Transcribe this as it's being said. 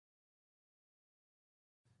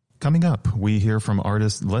Coming up, we hear from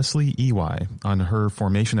artist Leslie Iwai on her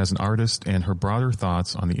formation as an artist and her broader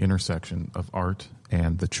thoughts on the intersection of art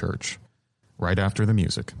and the church. Right after the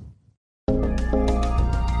music.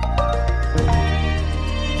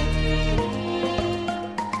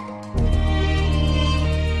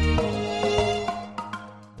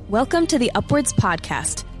 Welcome to the Upwards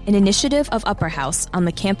Podcast, an initiative of Upper House on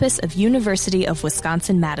the campus of University of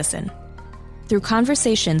Wisconsin-Madison. Through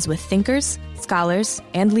conversations with thinkers, scholars,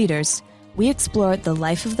 and leaders, we explore the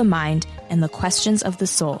life of the mind and the questions of the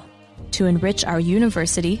soul to enrich our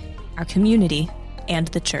university, our community, and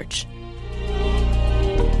the church.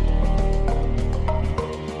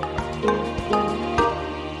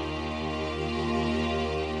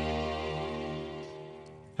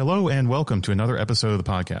 Hello and welcome to another episode of the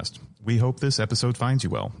podcast. We hope this episode finds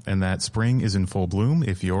you well and that spring is in full bloom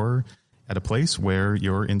if you're at a place where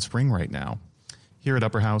you're in spring right now. Here at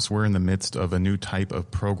Upper House, we're in the midst of a new type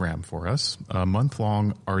of program for us, a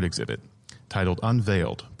month-long art exhibit titled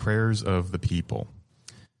Unveiled, Prayers of the People.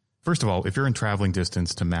 First of all, if you're in traveling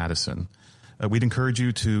distance to Madison, we'd encourage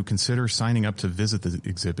you to consider signing up to visit the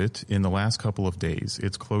exhibit in the last couple of days.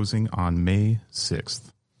 It's closing on May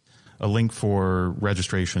 6th. A link for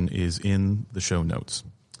registration is in the show notes.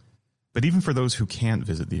 But even for those who can't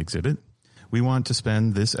visit the exhibit, we want to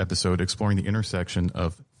spend this episode exploring the intersection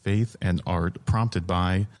of faith and art prompted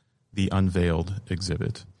by the Unveiled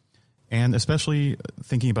exhibit, and especially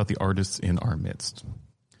thinking about the artists in our midst.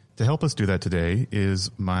 To help us do that today is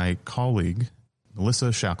my colleague,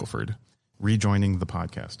 Melissa Shackelford, rejoining the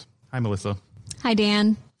podcast. Hi, Melissa. Hi,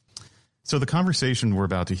 Dan. So the conversation we're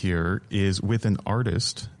about to hear is with an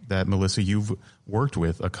artist that, Melissa, you've worked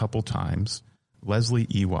with a couple times, Leslie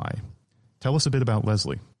Iwai. Tell us a bit about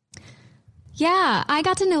Leslie. Yeah, I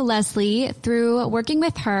got to know Leslie through working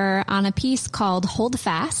with her on a piece called Hold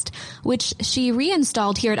Fast, which she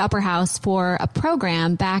reinstalled here at Upper House for a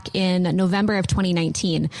program back in November of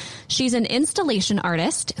 2019. She's an installation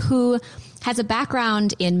artist who has a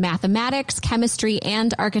background in mathematics, chemistry,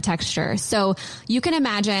 and architecture. So you can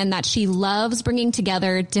imagine that she loves bringing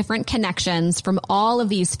together different connections from all of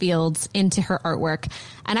these fields into her artwork.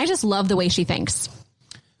 And I just love the way she thinks.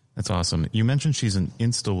 That's awesome. You mentioned she's an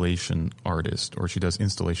installation artist, or she does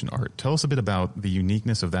installation art. Tell us a bit about the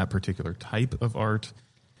uniqueness of that particular type of art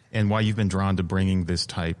and why you've been drawn to bringing this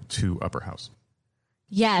type to Upper House.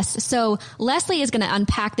 Yes. So Leslie is going to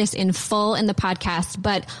unpack this in full in the podcast,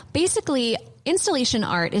 but basically installation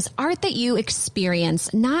art is art that you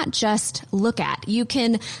experience, not just look at. You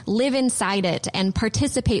can live inside it and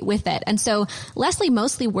participate with it. And so Leslie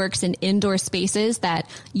mostly works in indoor spaces that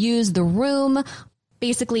use the room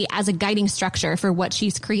basically as a guiding structure for what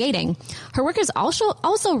she's creating. Her work is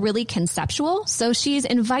also really conceptual. So she's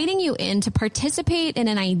inviting you in to participate in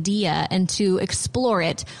an idea and to explore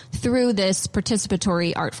it through this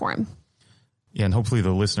participatory art form. Yeah, and hopefully the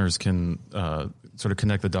listeners can sort of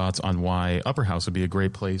connect the dots on why Upper House would be a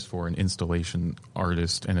great place for an installation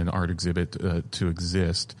artist and an art exhibit to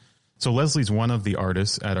exist. So Leslie's one of the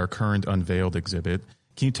artists at our current Unveiled exhibit.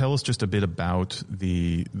 Can you tell us just a bit about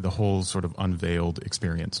the whole sort of Unveiled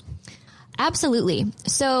experience? Absolutely.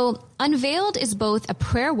 So Unveiled is both a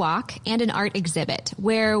prayer walk and an art exhibit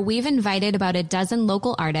where we've invited about a dozen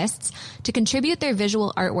local artists to contribute their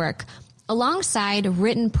visual artwork alongside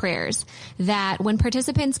written prayers that when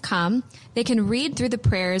participants come, they can read through the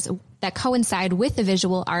prayers that coincide with the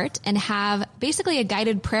visual art and have basically a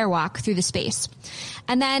guided prayer walk through the space.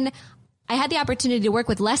 And then I had the opportunity to work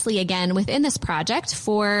with Leslie again within this project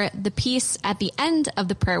for the piece at the end of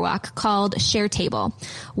the prayer walk called Share Table,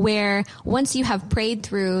 where once you have prayed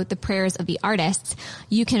through the prayers of the artists,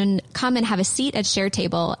 you can come and have a seat at Share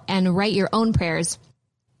Table and write your own prayers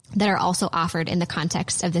that are also offered in the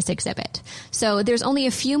context of this exhibit. So there's only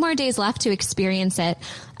a few more days left to experience it.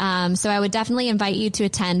 So I would definitely invite you to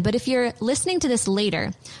attend. But if you're listening to this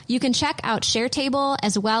later, you can check out Share Table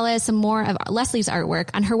as well as some more of Leslie's artwork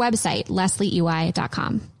on her website,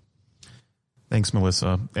 leslieiwai.com. Thanks,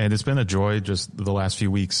 Melissa. And it's been a joy just the last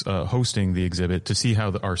few weeks hosting the exhibit to see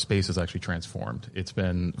how our space has actually transformed. It's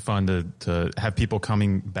been fun to have people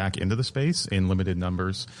coming back into the space in limited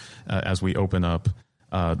numbers as we open up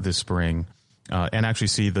this spring, and actually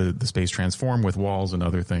see the space transform with walls and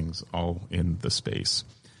other things all in the space.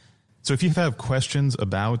 So if you have questions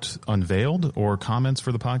about Unveiled or comments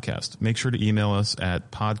for the podcast, make sure to email us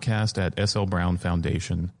at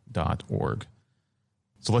podcast@slbrownfoundation.org.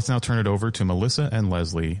 So let's now turn it over to Melissa and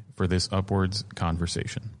Leslie for this Upwards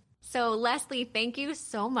conversation. So Leslie, thank you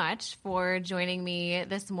so much for joining me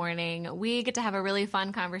this morning. We get to have a really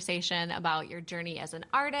fun conversation about your journey as an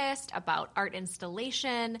artist, about art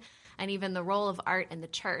installation, and even the role of art in the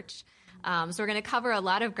church. So we're going to cover a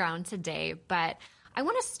lot of ground today, but I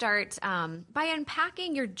want to start by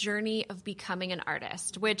unpacking your journey of becoming an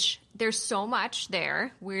artist, which there's so much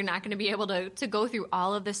there. We're not going to be able to go through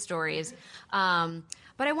all of the stories.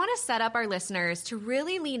 But I want to set up our listeners to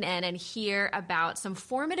really lean in and hear about some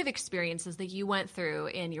formative experiences that you went through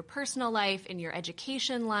in your personal life, in your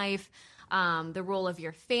education life, the role of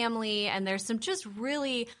your family. And there's some just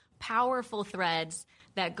really powerful threads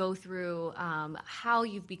that go through how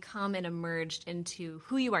you've become and emerged into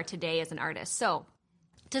who you are today as an artist. So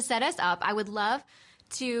to set us up, I would love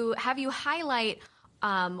to have you highlight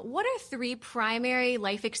what are 3 primary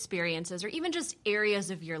life experiences or even just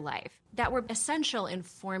areas of your life that were essential in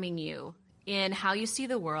forming you in how you see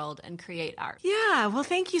the world and create art. Yeah, well,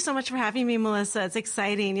 thank you so much for having me, Melissa. It's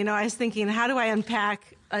exciting. You know, I was thinking, how do I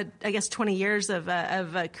unpack, 20 years of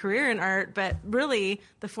a career in art? But really,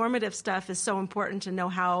 the formative stuff is so important to know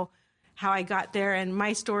how I got there. And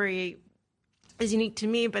my story is unique to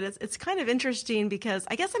me, but it's kind of interesting because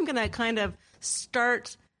I guess I'm going to kind of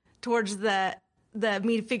start towards the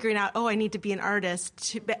me figuring out, I need to be an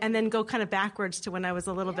artist, and then go kind of backwards to when I was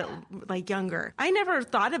a little bit like younger. I never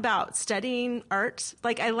thought about studying art.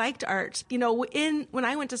 Like, I liked art. You know, when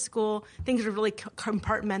I went to school, things were really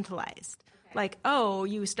compartmentalized. Okay. Like,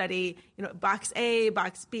 you study, box A,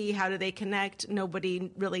 box B, how do they connect?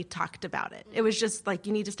 Nobody really talked about it. It was just like,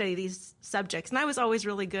 you need to study these subjects. And I was always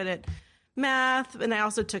really good at math, and I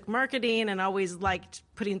also took marketing and always liked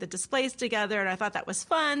putting the displays together, and I thought that was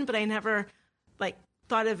fun, but I never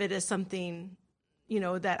thought of it as something,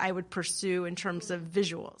 that I would pursue in terms of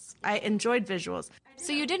visuals. I enjoyed visuals.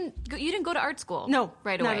 So you didn't go to art school? No,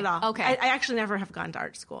 right away. Not at all. Okay. I actually never have gone to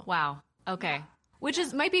art school. Wow. Okay. Which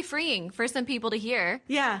might be freeing for some people to hear.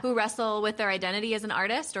 Yeah. Who wrestle with their identity as an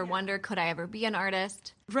artist or wonder, could I ever be an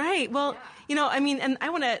artist? Right. Well, and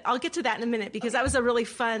I'll get to that in a minute because that was a really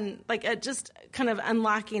fun, just kind of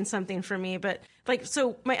unlocking something for me. But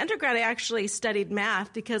so my undergrad, I actually studied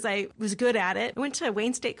math because I was good at it. I went to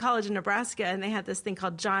Wayne State College in Nebraska, and they had this thing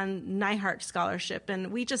called John Neihart Scholarship.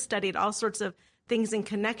 And we just studied all sorts of things in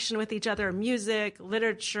connection with each other: music,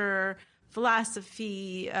 literature,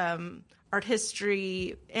 philosophy, art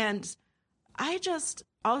history. And I just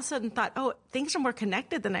all of a sudden thought, things are more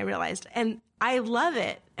connected than I realized. And I love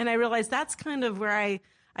it. And I realized that's kind of where I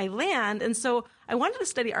land. And so I wanted to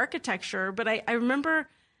study architecture, but I remember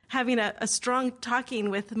having a strong talking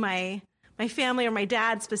with my family, or my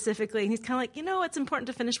dad specifically. And he's kind of like, it's important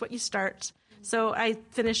to finish what you start. So I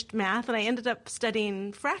finished math, and I ended up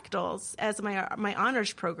studying fractals as my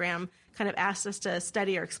honors program kind of asked us to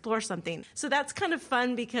study or explore something. So that's kind of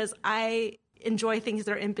fun because I enjoy things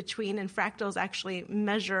that are in between, and fractals actually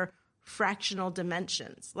measure fractional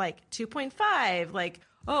dimensions, like 2.5,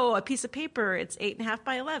 a piece of paper, it's 8.5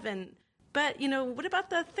 by 11. But, what about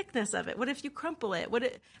the thickness of it? What if you crumple it?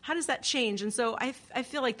 How does that change? And so I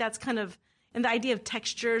feel like that's kind of, and the idea of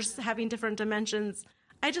textures having different dimensions,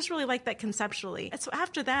 I just really like that conceptually. And so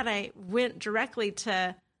after that, I went directly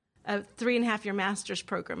to a 3.5-year master's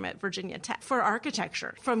program at Virginia Tech for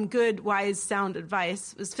architecture. From good, wise, sound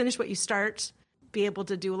advice was finish what you start, be able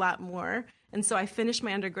to do a lot more. And so I finished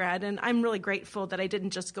my undergrad, and I'm really grateful that I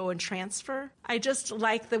didn't just go and transfer. I just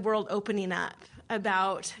like the world opening up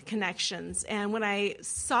about connections. And when I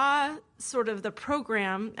saw sort of the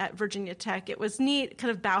program at Virginia Tech, it was neat,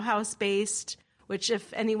 kind of Bauhaus-based, which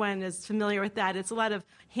if anyone is familiar with that, it's a lot of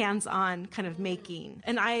hands-on kind of making.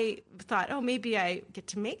 And I thought, maybe I get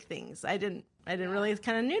to make things. I didn't really, it's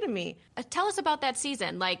kind of new to me. Tell us about that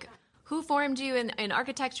season. Who formed you in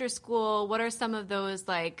architecture school? What are some of those,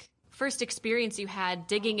 first experience you had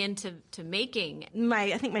digging into making?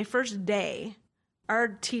 I think my first day, our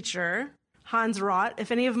teacher, Hans Roth,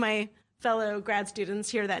 if any of my fellow grad students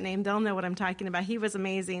hear that name, they'll know what I'm talking about. He was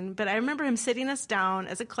amazing. But I remember him sitting us down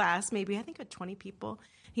as a class, maybe I think at 20 people.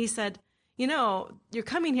 He said, you're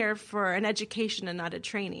coming here for an education and not a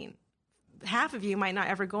training. Half of you might not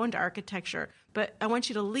ever go into architecture, but I want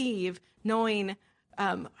you to leave knowing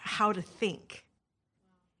how to think.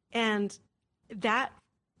 And that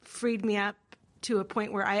freed me up to a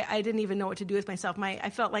point where I didn't even know what to do with myself. I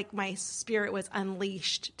felt like my spirit was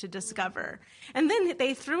unleashed to discover. And then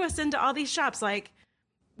they threw us into all these shops, like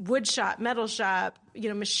wood shop, metal shop,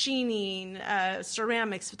 machining,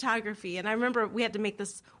 ceramics, photography. And I remember we had to make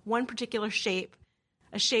this one particular shape,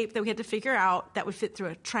 a shape that we had to figure out that would fit through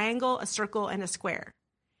a triangle, a circle, and a square.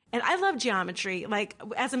 And I love geometry.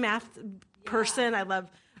 As a math person, I love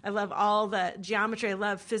all the geometry. I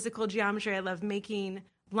love physical geometry. I love making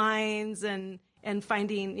lines and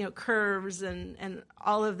finding, curves and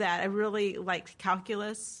all of that. I really liked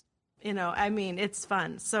calculus I mean, it's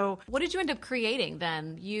fun. So what did you end up creating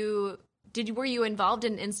then? Were you involved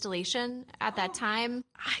in installation at that time?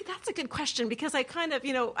 That's a good question, because I kind of,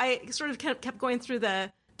 I sort of kept going through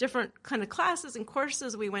the different kind of classes and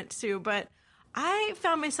courses we went to, but I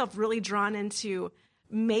found myself really drawn into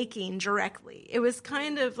making directly. It was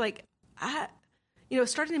kind of like,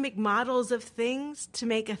 starting to make models of things to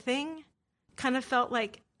make a thing kind of felt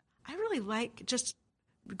like I really like just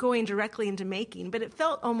going directly into making, but it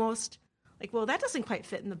felt almost like, well, that doesn't quite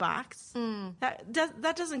fit in the box.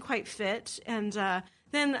 That doesn't quite fit. And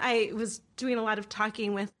then I was doing a lot of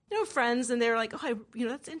talking with friends, and they were like, oh,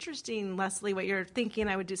 that's interesting, Leslie, what you're thinking.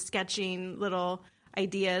 I would do sketching little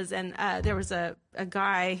ideas, and there was a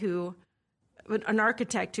guy an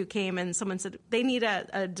architect who came, and someone said they need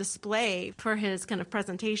a display for his kind of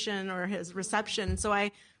presentation or his reception. So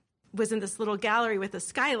I was in this little gallery with a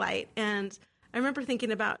skylight, and I remember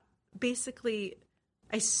thinking about basically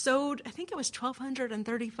I sewed, I think it was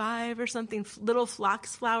 1,235 or something, little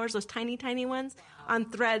phlox flowers, those tiny, tiny ones, on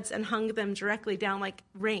threads, and hung them directly down like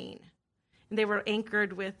rain. And they were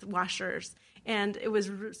anchored with washers. And it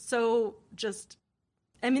was so just,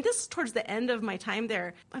 this is towards the end of my time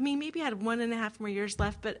there. Maybe I had 1.5 more years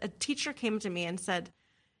left, but a teacher came to me and said,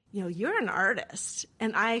 you're an artist.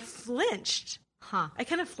 And I flinched. I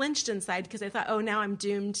kind of flinched inside, because I thought, oh, now I'm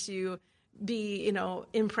doomed to be,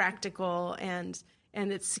 impractical and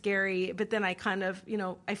it's scary. But then I kind of,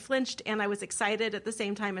 I flinched, and I was excited at the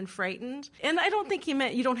same time and frightened. And I don't think he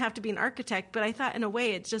meant you don't have to be an architect, but I thought in a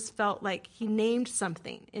way it just felt like he named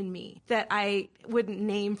something in me that I wouldn't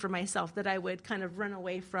name for myself, that I would kind of run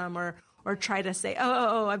away from or try to say,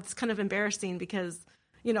 oh, it's kind of embarrassing because,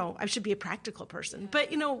 I should be a practical person. But,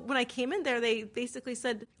 when I came in there, they basically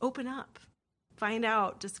said, open up. Find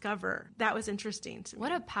out, discover. That was interesting to me.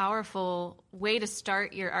 What a powerful way to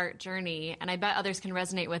start your art journey. And I bet others can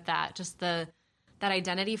resonate with that. Just that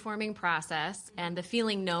identity forming process and the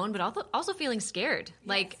feeling known, but also feeling scared. Yes.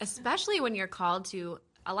 Like, especially when you're called to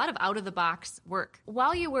a lot of out of the box work.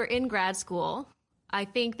 While you were in grad school, I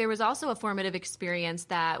think there was also a formative experience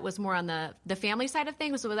that was more on the family side of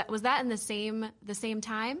things. Was that in the same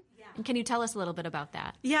time? Yeah. And can you tell us a little bit about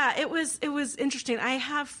that? Yeah, it was interesting. I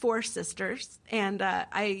have 4 sisters, and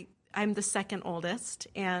I'm the second oldest,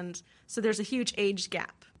 and so there's a huge age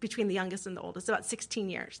gap between the youngest and the oldest, about 16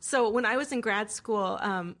 years. So when I was in grad school,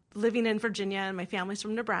 living in Virginia, and my family's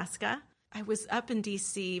from Nebraska, I was up in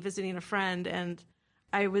D.C. visiting a friend, and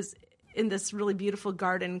I was in this really beautiful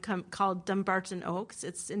garden called Dumbarton Oaks.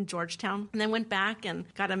 It's in Georgetown. And then went back and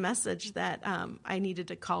got a message that I needed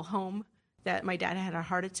to call home, that my dad had a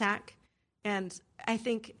heart attack. And I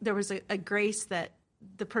think there was a grace that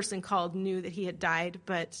the person called knew that he had died,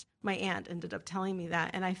 but my aunt ended up telling me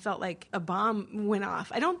that. And I felt like a bomb went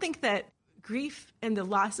off. I don't think that grief and the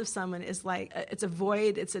loss of someone is like, it's a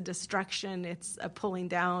void, it's a destruction, it's a pulling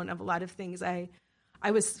down of a lot of things. I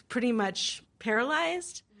was pretty much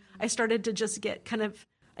paralyzed. I started to just get kind of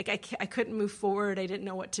like I couldn't move forward. I didn't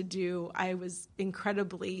know what to do. I was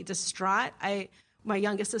incredibly distraught. My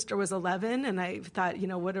youngest sister was 11, and I thought,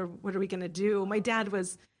 what are we going to do? My dad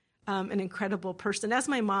was an incredible person, as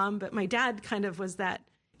my mom, but my dad kind of was that.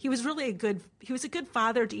 He was really a good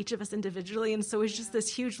father to each of us individually, and so it was just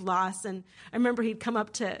this huge loss. And I remember he'd come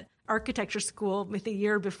up to architecture school the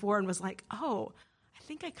year before and was like, oh, I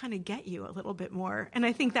think I kind of get you a little bit more. And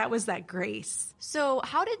I think that was that grace. So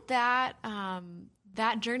how did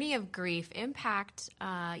that journey of grief impact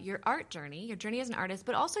your art journey, your journey as an artist,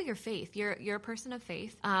 but also your faith? You're a person of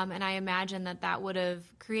faith. And I imagine that would have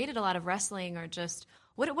created a lot of wrestling, or just,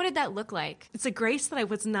 what did that look like? It's a grace that I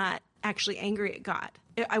was not actually angry at God.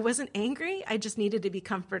 I wasn't angry. I just needed to be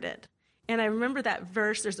comforted. And I remember that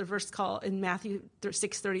verse. There's a verse called in Matthew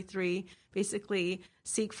 6:33, basically,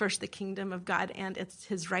 seek first the kingdom of God and it's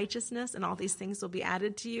his righteousness, and all these things will be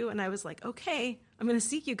added to you. And I was like, okay, I'm going to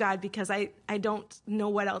seek you, God, because I don't know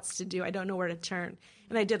what else to do. I don't know where to turn.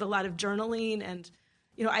 And I did a lot of journaling, and,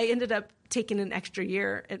 I ended up taking an extra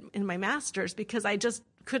year in my master's because I just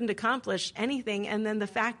couldn't accomplish anything. And then the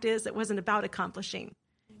fact is, it wasn't about accomplishing.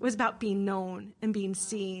 It was about being known and being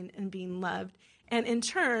seen and being loved. And in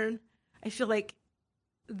turn, I feel like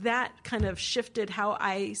that kind of shifted how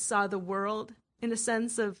I saw the world, in a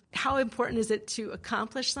sense of how important is it to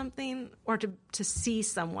accomplish something or to see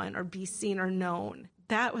someone or be seen or known.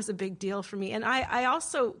 That was a big deal for me. And I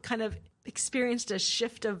also kind of experienced a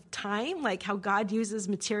shift of time, like how God uses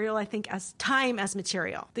material, I think, as time as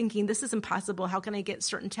material, thinking this is impossible. How can I get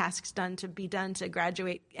certain tasks done to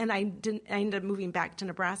graduate? And I ended up moving back to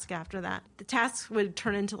Nebraska after that. The tasks would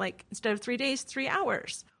turn into, like, instead of 3 days, 3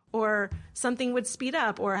 hours. or something would speed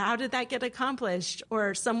up, or how did that get accomplished?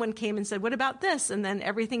 Or someone came and said, what about this? And then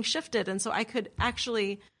everything shifted. And so I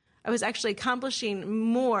was actually accomplishing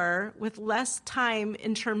more with less time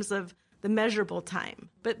in terms of the measurable time.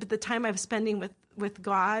 But the time I was spending with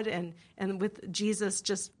God and with Jesus,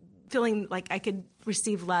 just feeling like I could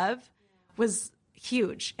receive love, was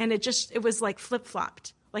huge. And it was like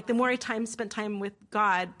flip-flopped. Like the more I spent time with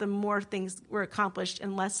God, the more things were accomplished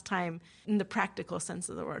in less time in the practical sense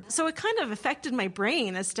of the word. So it kind of affected my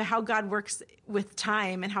brain as to how God works with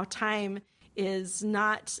time, and how time is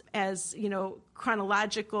not as,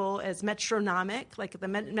 chronological as metronomic, like the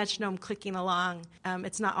metronome clicking along.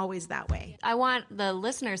 It's not always that way. I want the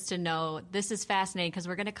listeners to know this is fascinating, because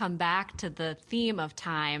we're going to come back to the theme of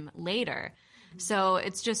time later. So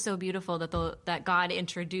it's just so beautiful that God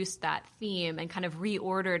introduced that theme and kind of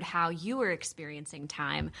reordered how you were experiencing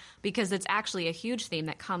time, because it's actually a huge theme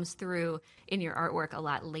that comes through in your artwork a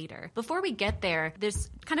lot later. Before we get there, this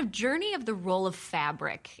kind of journey of the role of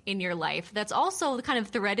fabric in your life that's also kind of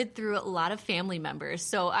threaded through a lot of family members.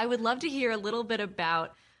 So I would love to hear a little bit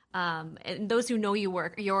about and those who know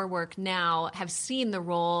your work now have seen the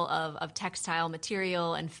role of textile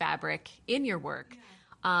material and fabric in your work.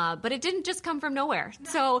 But it didn't just come from nowhere.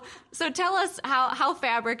 So tell us how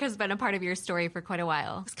fabric has been a part of your story for quite a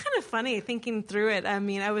while. It's kind of funny thinking through it. I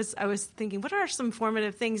mean, I was thinking, what are some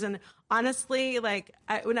formative things? And honestly,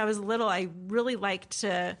 when I was little, I really liked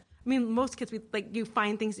to. I mean, most kids, you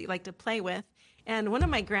find things that you like to play with. And one of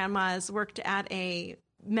my grandmas worked at a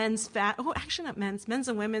men's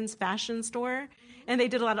and women's fashion store. And they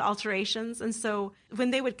did a lot of alterations. And so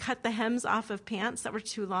when they would cut the hems off of pants that were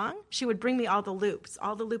too long, she would bring me all the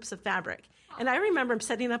loops of fabric. And I remember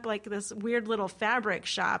setting up this weird little fabric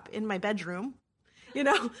shop in my bedroom,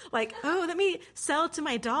 let me sell to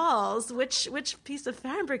my dolls which piece of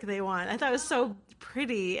fabric they want. I thought it was so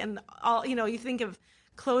pretty. And all, you think of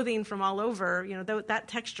clothing from all over, that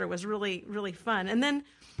texture was really, really fun. And then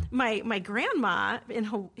my grandma in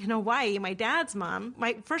Hawaii, my dad's mom,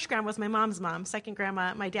 my first grandma was my mom's mom, second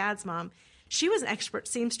grandma, my dad's mom, she was an expert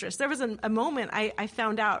seamstress. There was a moment I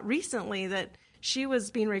found out recently that she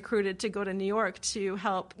was being recruited to go to New York to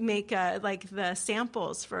help make the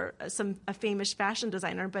samples for a famous fashion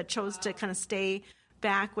designer, but chose to kind of stay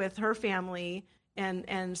back with her family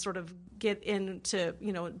and sort of get into,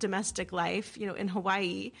 domestic life, in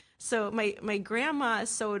Hawaii. So my grandma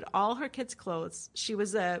sewed all her kids' clothes. She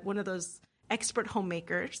was one of those expert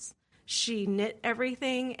homemakers. She knit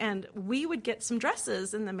everything, and we would get some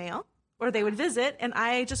dresses in the mail, or they would visit, and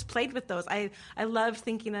I just played with those. I loved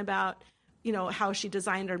thinking about, how she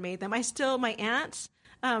designed or made them. My aunt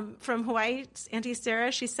from Hawaii, Auntie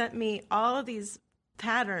Sarah, she sent me all of these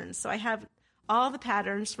patterns. So I have all the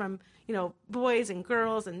patterns from, boys and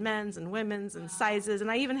girls and men's and women's and sizes.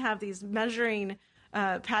 And I even have these measuring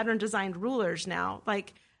pattern designed rulers now.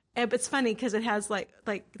 It's funny because it has like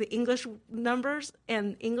the English numbers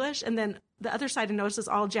and English, and then the other side I noticed is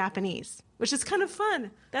all Japanese, which is kind of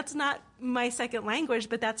fun. That's not my second language,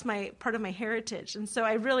 but that's part of my heritage. And so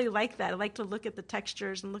I really like that. I like to look at the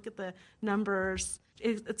textures and look at the numbers.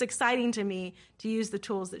 It's exciting to me to use the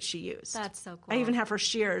tools that she used. That's so cool. I even have her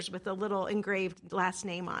shears with a little engraved last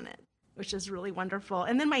name on it, which is really wonderful.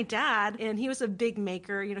 And then my dad, and he was a big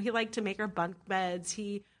maker. He liked to make our bunk beds.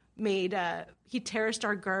 He terraced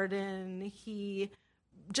our garden. He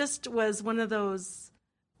just was one of those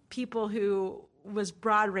people who was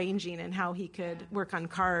broad ranging in how he could work on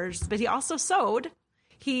cars, but he also sewed.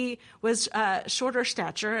 He was shorter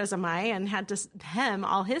stature, as am I, and had to hem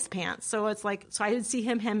all his pants. So I would see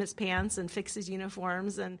him hem his pants and fix his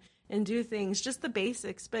uniforms and do things, just the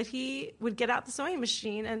basics. But he would get out the sewing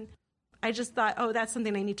machine, and I just thought, oh, that's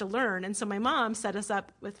something I need to learn. And so my mom set us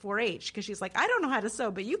up with 4-H because she's like, I don't know how to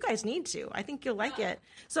sew, but you guys need to. I think you'll like it.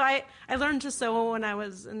 So I learned to sew when I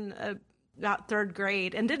was in about third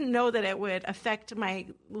grade and didn't know that it would affect my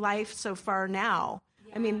life so far now.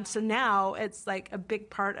 Yeah. I mean, so now it's like a big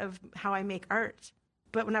part of how I make art.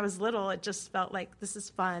 But when I was little, it just felt like this is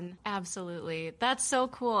fun. Absolutely. That's so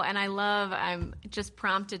cool. And I'm just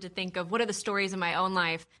prompted to think of what are the stories in my own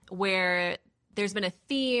life where there's been a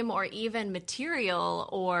theme or even material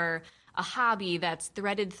or a hobby that's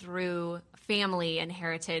threaded through family and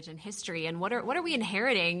heritage and history, and what are we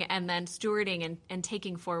inheriting and then stewarding and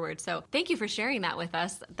taking forward. So thank you for sharing that with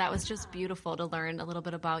us. That was just beautiful to learn a little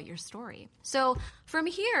bit about your story. So from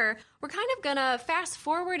here, we're kind of gonna fast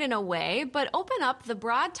forward in a way, but open up the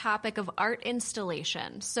broad topic of art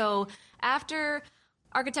installation. So after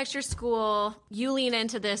architecture school, you lean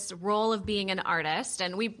into this role of being an artist,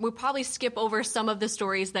 and we'll probably skip over some of the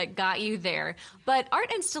stories that got you there. But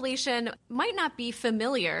art installation might not be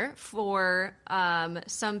familiar for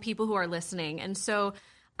some people who are listening. And so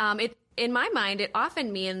in my mind, it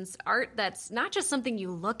often means art that's not just something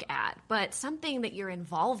you look at, but something that you're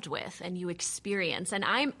involved with and you experience. And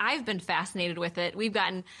I've been fascinated with it. We've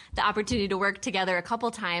gotten the opportunity to work together a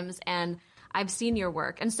couple times, and I've seen your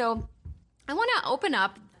work. And so I want to open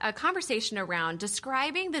up a conversation around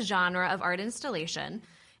describing the genre of art installation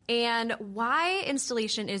and why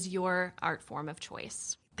installation is your art form of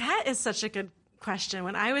choice. That is such a good question.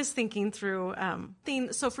 When I was thinking through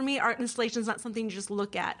so for me, art installation is not something you just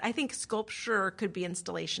look at. I think sculpture could be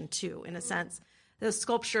installation too, in a sense. The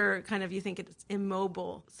sculpture kind of, you think it's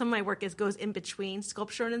immobile. Some of my work goes in between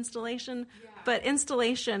sculpture and installation, but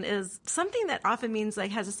installation is something that often means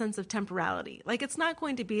like has a sense of temporality. Like it's not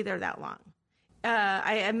going to be there that long.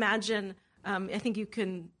 I imagine, I think you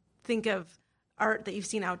can think of art that you've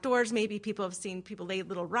seen outdoors. Maybe people have seen people lay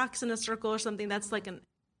little rocks in a circle or something. That's like an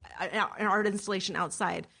art installation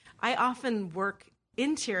outside. I often work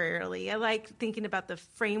interiorly. I like thinking about the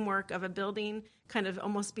framework of a building kind of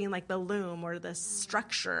almost being like the loom or the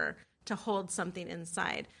structure to hold something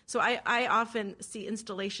inside. So I often see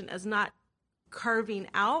installation as not carving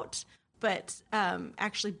out, but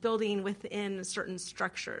actually building within certain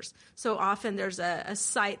structures. So often there's a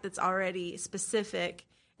site that's already specific,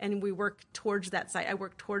 and we work towards that site. I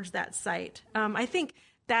work towards that site. I think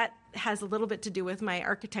that has a little bit to do with my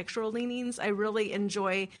architectural leanings. I really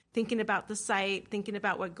enjoy thinking about the site, thinking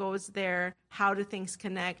about what goes there, how do things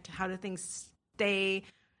connect, how do things stay,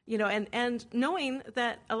 and knowing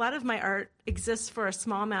that a lot of my art exists for a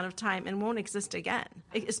small amount of time and won't exist again,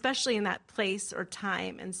 especially in that place or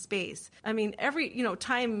time and space. I mean,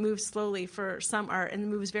 time moves slowly for some art and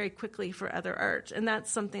moves very quickly for other art. And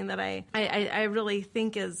that's something that I really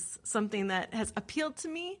think is something that has appealed to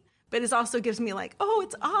me. But it also gives me like,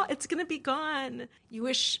 it's going to be gone. You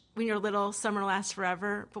wish when you're little, summer lasts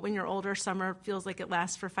forever. But when you're older, summer feels like it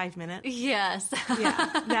lasts for 5 minutes. Yes.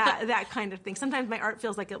 Yeah, that kind of thing. Sometimes my art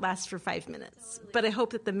feels like it lasts for 5 minutes. Absolutely. But I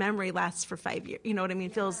hope that the memory lasts for 5 years. You know what I mean?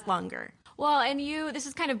 Yeah. Feels longer. Well, and this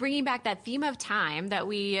is kind of bringing back that theme of time that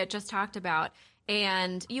we just talked about.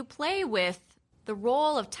 And you play with the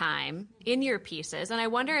role of time in your pieces. And I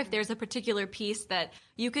wonder if there's a particular piece that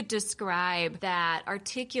you could describe that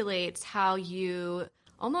articulates how you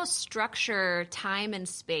almost structure time and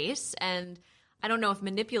space. And I don't know if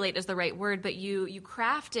manipulate is the right word, but you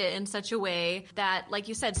craft it in such a way that, like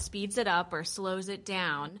you said, speeds it up or slows it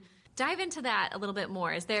down. Dive into that a little bit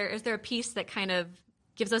more. Is there a piece that kind of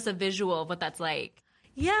gives us a visual of what that's like?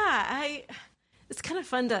 Yeah, it's kind of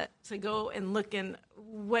fun to go and look in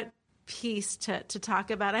what piece to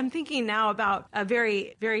talk about. I'm thinking now about a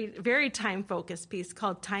very, very, very time-focused piece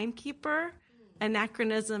called Timekeeper,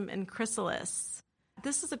 Anachronism, and Chrysalis.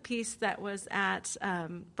 This is a piece that was at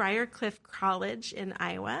Briarcliff College in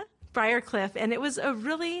Iowa, Briarcliff, and it was a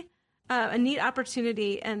really a neat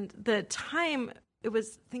opportunity. And the time, it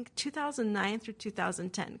was, I think, 2009 through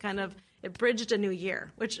 2010, kind of, it bridged a new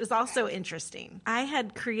year, which is also interesting. I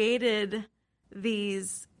had created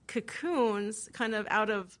these cocoons kind of out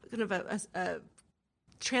of a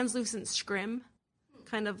translucent scrim,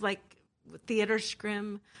 kind of like theater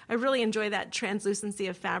scrim. I really enjoy that translucency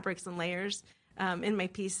of fabrics and layers in my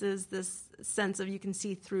pieces, this sense of you can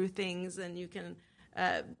see through things and you can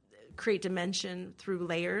create dimension through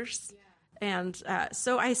layers. Yeah. And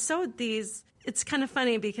so I sewed these. It's kind of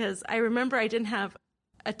funny because I remember I didn't have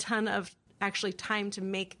a ton of actually time to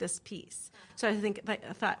make this piece. So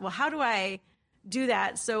I thought, well, how do I do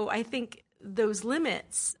that? So I think those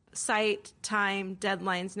limits, site, time,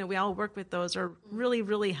 deadlines, we all work with those, are really,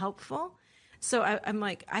 really helpful. So I'm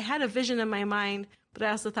like, I had a vision in my mind, but I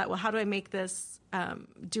also thought, well, how do I make this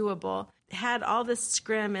doable? Had all this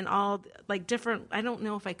scrim and all like different, I don't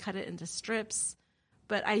know if I cut it into strips,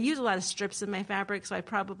 but I use a lot of strips in my fabric, so I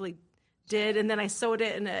probably did. And then I sewed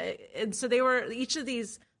it, and so they were, each of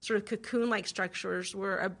these sort of cocoon-like structures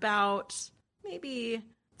were about maybe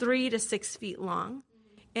 3 to 6 feet long.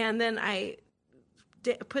 And then I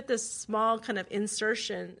put this small kind of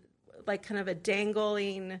insertion, like kind of a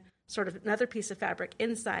dangling sort of another piece of fabric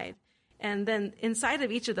inside. And then inside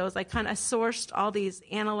of each of those, I kind of sourced all these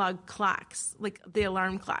analog clocks, like the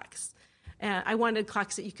alarm clocks. I wanted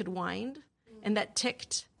clocks that you could wind and that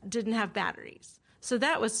ticked, didn't have batteries. So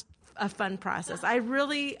that was a fun process. I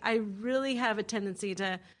really have a tendency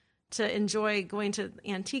to enjoy going to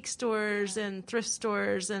antique stores and thrift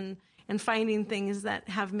stores and finding things that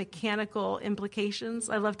have mechanical implications.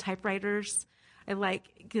 I love typewriters. I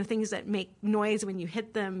like things that make noise when you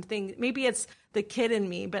hit them. Maybe it's the kid in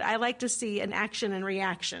me, but I like to see an action and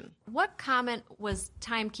reaction. What comment was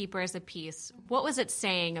Timekeeper as a piece? What was it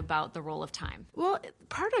saying about the role of time? Well,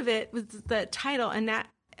 part of it was the title,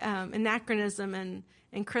 anachronism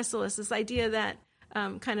and chrysalis, this idea that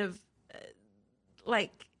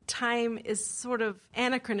like time is sort of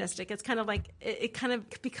anachronistic. It's kind of like it kind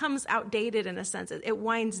of becomes outdated in a sense. It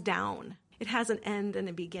winds down. It has an end and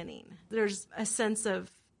a beginning. There's a sense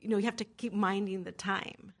of, you have to keep minding the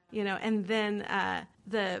time, and then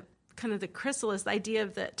the kind of the chrysalis, the idea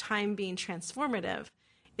of the time being transformative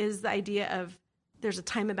is the idea of there's a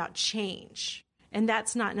time about change. And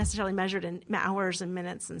that's not necessarily measured in hours and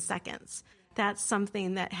minutes and seconds. That's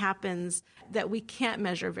something that happens that we can't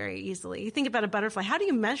measure very easily. You think about a butterfly. How do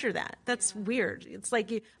you measure that? That's weird. It's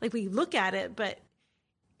like we look at it, but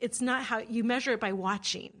it's not how you measure it by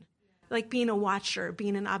watching. Like being a watcher,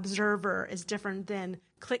 being an observer is different than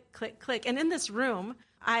click, click, click. And in this room,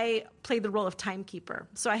 I played the role of timekeeper.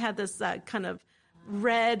 So I had this kind of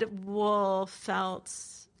red wool felt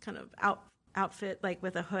kind of outfit, like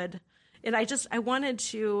with a hood. And I wanted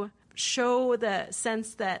to show the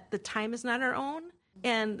sense that the time is not our own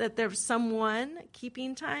and that there's someone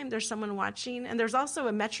keeping time, there's someone watching, and there's also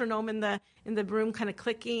a metronome in the room kind of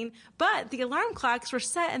clicking. But the alarm clocks were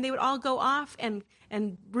set and they would all go off and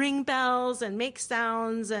ring bells and make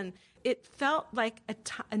sounds, and it felt like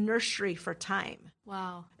a nursery for time.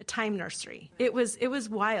 Wow. A time nursery. It was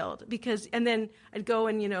wild and then I'd go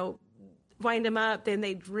and, wind them up, then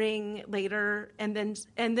they'd ring later, and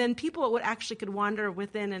then people would actually could wander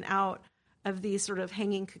within and out of these sort of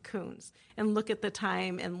hanging cocoons and look at the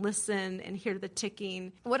time and listen and hear the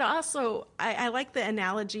ticking. What also, I like the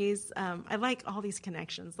analogies. I like all these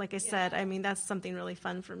connections. Like I said, I mean, that's something really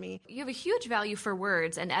fun for me. You have a huge value for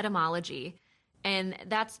words and etymology, and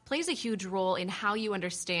that plays a huge role in how you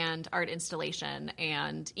understand art installation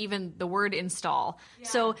and even the word install. Yeah.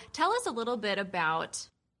 So tell us a little bit about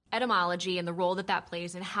etymology and the role that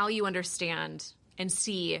plays and how you understand and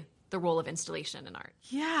see the role of installation in art.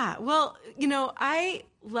 Yeah, well, I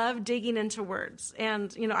love digging into words,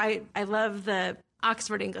 and I love the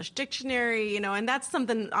Oxford English Dictionary, and that's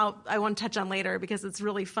something I want to touch on later because it's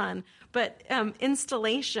really fun. But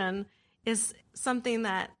installation is something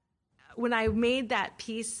that when I made that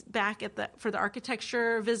piece back for the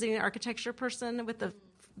architecture, visiting architecture person with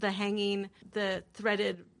the hanging, the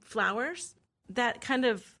threaded flowers, that kind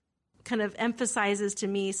of emphasizes to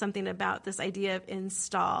me something about this idea of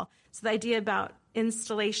install. So the idea about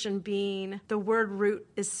installation being, the word root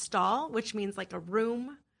is stall, which means like a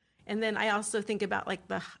room. And then I also think about like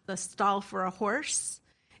the stall for a horse,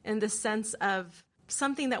 and the sense of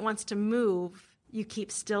something that wants to move, you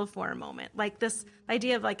keep still for a moment. Like this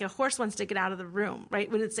idea of like a horse wants to get out of the room, right?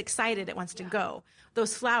 When it's excited, it wants to go.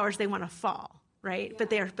 Those flowers, they want to fall. Right.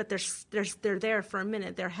 Yeah. But they're there for a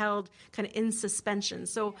minute. They're held kind of in suspension.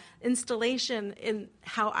 So installation, in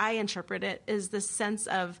how I interpret it, is this sense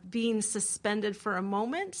of being suspended for a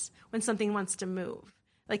moment when something wants to move,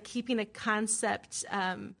 like keeping a concept,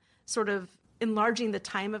 sort of enlarging the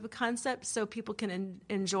time of a concept so people can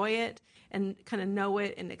enjoy it and kind of know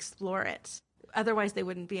it and explore it. Otherwise, they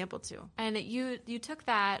wouldn't be able to. And you took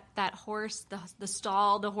that horse, the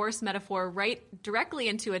stall, the horse metaphor right directly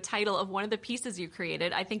into a title of one of the pieces you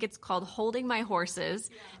created. I think it's called "Holding My Horses."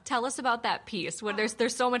 Yeah. Tell us about that piece.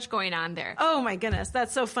 There's so much going on there. Oh my goodness,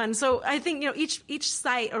 that's so fun. So I think each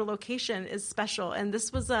site or location is special, and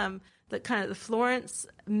this was the Florence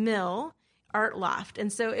Mill art loft,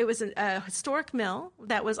 and so it was a historic mill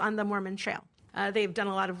that was on the Mormon Trail. They've done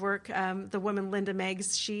a lot of work. The woman Linda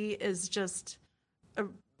Meggs, she is just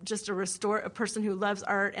a person who loves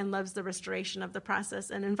art and loves the restoration of the process,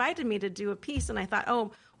 and invited me to do a piece. And I thought,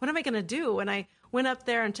 oh, what am I going to do? And I went up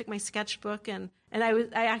there and took my sketchbook, and I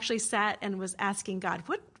actually sat and was asking God,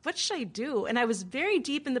 what should I do? And I was very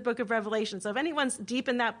deep in the book of Revelation. So if anyone's deep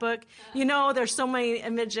in that book, there's so many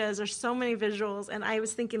images, there's so many visuals. And I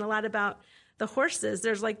was thinking a lot about the horses.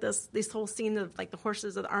 There's like this whole scene of like the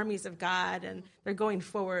horses of the armies of God, and they're going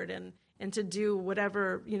forward and to do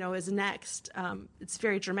whatever, is next. It's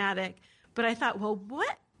very dramatic. But I thought, well,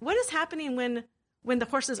 what is happening when the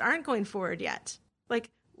horses aren't going forward yet?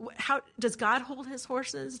 Like, how does God hold his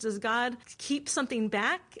horses? Does God keep something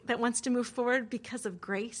back that wants to move forward because of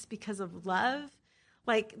grace, because of love?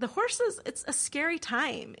 Like the horses, it's a scary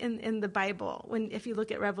time in the Bible. if you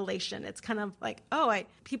look at Revelation, it's kind of like,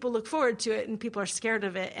 people look forward to it and people are scared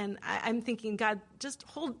of it. And I'm thinking, God, just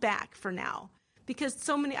hold back for now. Because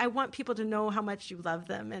I want people to know how much you love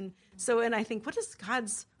them. And I think, what does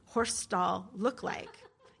God's horse stall look like?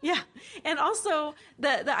 Yeah. And also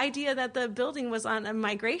the idea that the building was on a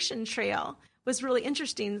migration trail was really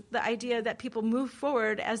interesting. The idea that people move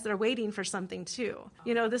forward as they're waiting for something too.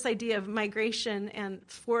 This idea of migration and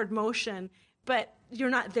forward motion, but you're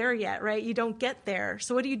not there yet, right? You don't get there.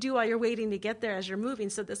 So what do you do while you're waiting to get there as you're moving?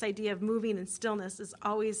 So this idea of moving and stillness is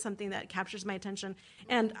always something that captures my attention.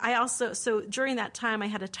 And so during that time, I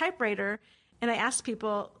had a typewriter, and I asked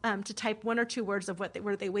people to type one or two words of what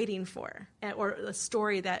were they waiting for, or a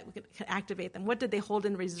story that could activate them. What did they hold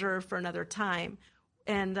in reserve for another time?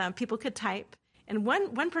 And people could type. And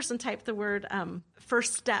one person typed the word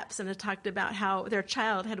first steps, and it talked about how their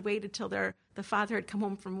child had waited till the father had come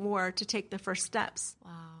home from war to take the first steps.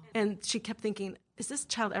 Wow. And she kept thinking, is this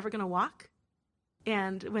child ever going to walk?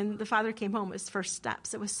 And when the father came home, it was first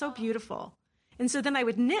steps. It was so beautiful. And so then I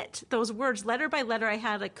would knit those words letter by letter. I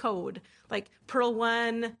had a code, like pearl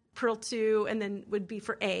 1, pearl 2, and then would be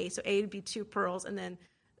for A. So A would be 2 pearls, and then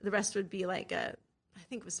the rest would be like I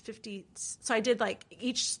think it was 50. So I did like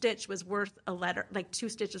each stitch was worth a letter, like 2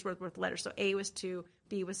 stitches worth a letter. So A was 2,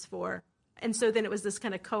 B was 4. And so then it was this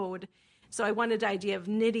kind of code. So I wanted the idea of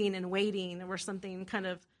knitting and waiting, or something kind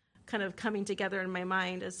of coming together in my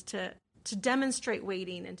mind as to demonstrate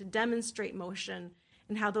waiting and to demonstrate motion,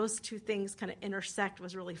 and how those two things kind of intersect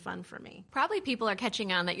was really fun for me. Probably people are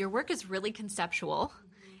catching on that your work is really conceptual.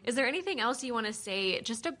 Is there anything else you want to say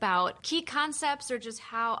just about key concepts, or just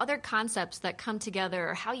how other concepts that come together,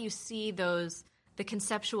 or how you see the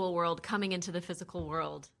conceptual world coming into the physical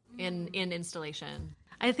world in installation?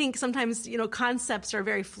 I think sometimes, concepts are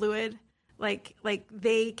very fluid. Like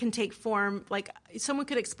they can take form, like someone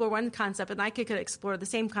could explore one concept and I could explore the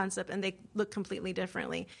same concept, and they look completely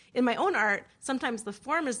differently. In my own art, sometimes the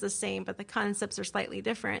form is the same, but the concepts are slightly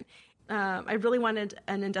different. I really wanted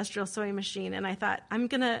an industrial sewing machine, and I thought,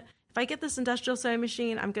 if I get this industrial sewing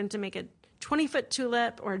machine, I'm going to make a 20-foot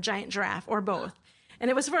tulip or a giant giraffe, or both. And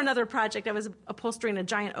it was for another project. I was upholstering a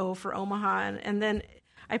giant O for Omaha, and then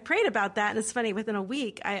I prayed about that, and it's funny, within a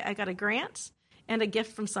week, I got a grant and a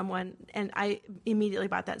gift from someone, and I immediately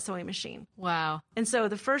bought that sewing machine. Wow. And so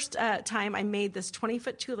the first time I made this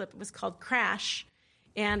 20-foot tulip, it was called Crash,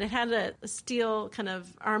 and it had a steel kind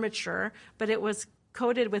of armature, but it was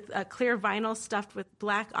coated with clear vinyl stuffed with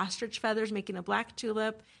black ostrich feathers, making a black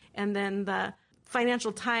tulip. And then the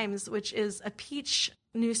Financial Times, which is a peach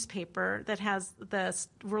newspaper that has the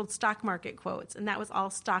world stock market quotes, and that was all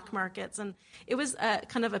stock markets. And it was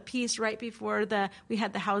kind of a piece right before we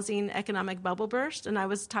had the housing economic bubble burst, and I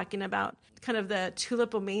was talking about kind of the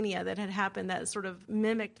tulipomania that had happened that sort of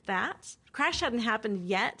mimicked that. Crash hadn't happened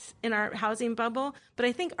yet in our housing bubble, but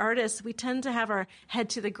I think artists, we tend to have our head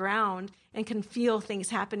to the ground and can feel things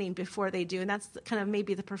happening before they do, and that's kind of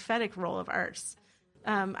maybe the prophetic role of arts.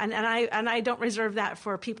 And I don't reserve that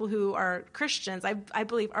for people who are Christians. I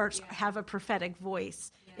believe arts have a prophetic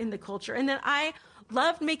voice in the culture. And then I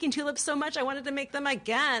loved making tulips so much, I wanted to make them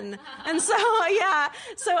again. And so,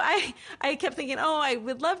 so I kept thinking, I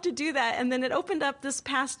would love to do that. And then it opened up this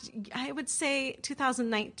past, I would say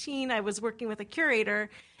 2019, I was working with a curator,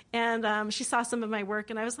 and she saw some of my work,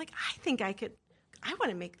 and I was like, I want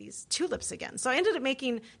to make these tulips again. So I ended up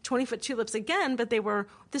making 20-foot tulips again, but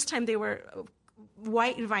this time they were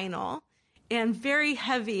white vinyl and very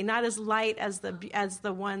heavy, not as light as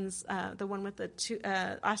the ones, the one with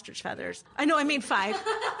the ostrich feathers. I know I made 5.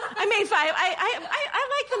 I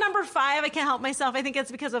like the number 5. I can't help myself. I think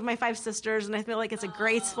it's because of my 5 sisters, and I feel like it's a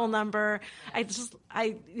graceful number. So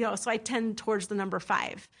I tend towards the number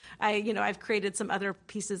 5. I've created some other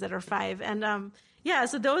pieces that are 5, and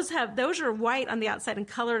so those are white on the outside and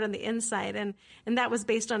colored on the inside, and that was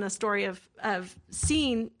based on a story of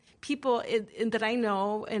seeing people that I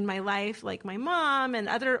know in my life, like my mom and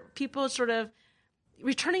other people, sort of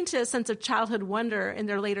returning to a sense of childhood wonder in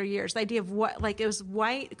their later years. The idea of it was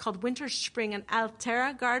white, called Winter, Spring, and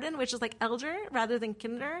Altera Garden, which is like elder rather than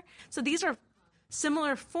kinder. So these are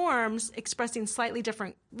similar forms expressing slightly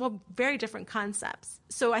different, very different concepts.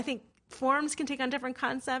 So I think forms can take on different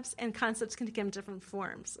concepts, and concepts can take on different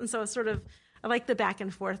forms. And so it's sort of, I like the back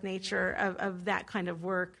and forth nature of that kind of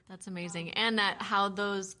work. That's amazing. And how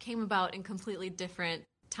those came about in completely different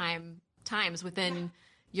times within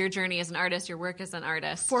your journey as an artist, your work as an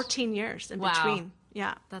artist. 14 years in between.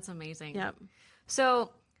 Yeah. That's amazing. Yep.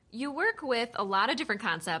 So you work with a lot of different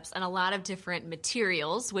concepts and a lot of different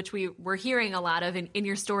materials, which we're hearing a lot of in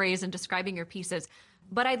your stories and describing your pieces.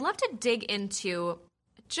 But I'd love to dig into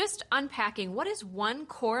just unpacking what is one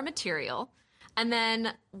core material and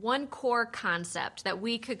then one core concept that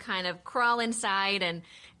we could kind of crawl inside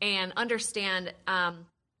and understand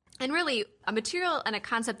and really a material and a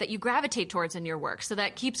concept that you gravitate towards in your work. So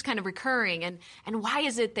that keeps kind of recurring. And why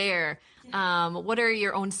is it there? What are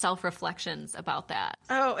your own self-reflections about that?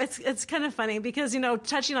 Oh, it's kind of funny because,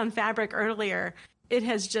 touching on fabric earlier, it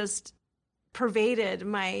has just pervaded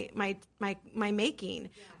my making,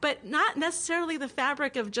 but not necessarily the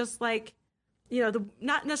fabric of just like,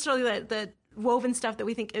 not necessarily the woven stuff that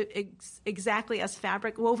we think exactly as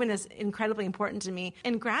fabric. Woven is incredibly important to me.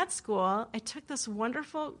 In grad school, I took this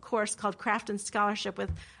wonderful course called Craft and Scholarship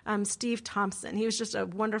with Steve Thompson. He was just a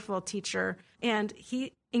wonderful teacher, and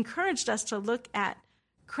he encouraged us to look at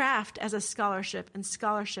craft as a scholarship and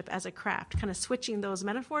scholarship as a craft, kind of switching those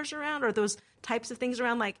metaphors around or those types of things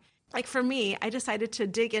around. Like for me, I decided to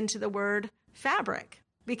dig into the word fabric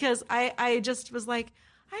because I just was like,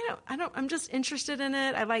 I'm just interested in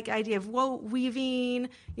it. I like the idea of weaving,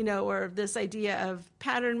 or this idea of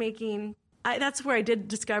pattern making. That's where I did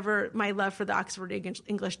discover my love for the Oxford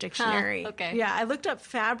English Dictionary. Okay. Yeah, I looked up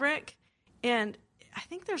fabric, and I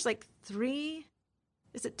think there's like 2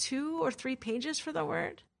 or 3 pages for the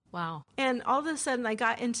word? Wow. And all of a sudden I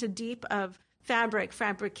got into deep of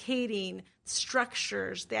fabricating,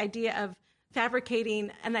 structures, the idea of fabricating,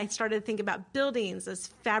 and I started to think about buildings as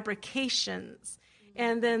fabrications.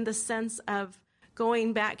 And then the sense of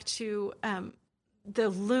going back to the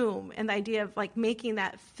loom and the idea of like making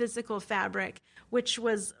that physical fabric, which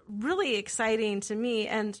was really exciting to me.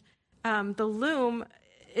 And the loom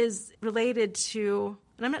is related to,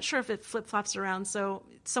 and I'm not sure if it flip-flops around, so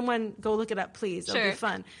someone go look it up, please. It'll be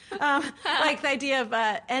fun. Like the idea of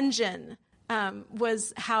engine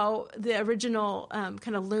was how the original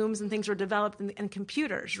kind of looms and things were developed in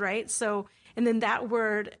computers, right? So, and then that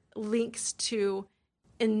word links to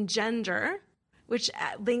engender, which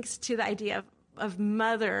links to the idea of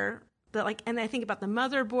mother, and I think about the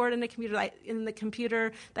motherboard in the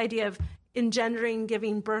computer, the idea of engendering,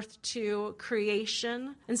 giving birth to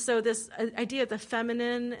creation. And so this idea of the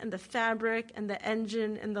feminine and the fabric and the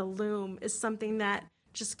engine and the loom is something that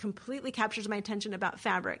just completely captures my attention about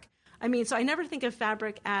fabric. I mean, so I never think of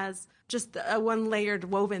fabric as just a one-layered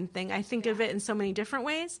woven thing. I think of it in so many different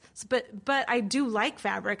ways. But I do like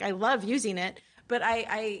fabric. I love using it. But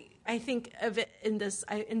I think of it in this,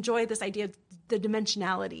 I enjoy this idea of the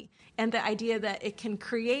dimensionality and the idea that it can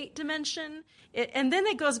create dimension. And then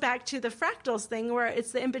it goes back to the fractals thing where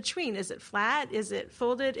it's the in-between. Is it flat? Is it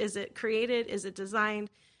folded? Is it created? Is it designed?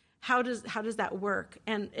 How does that work?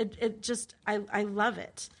 And it just, I love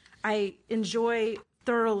it. I enjoy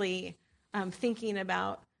thoroughly thinking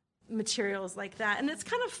about materials like that. And it's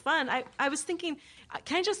kind of fun. I was thinking,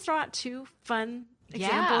 can I just throw out 2 fun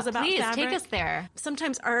examples about please, fabric? take us there.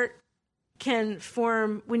 Sometimes art can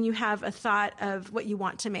form when you have a thought of what you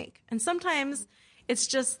want to make. And sometimes it's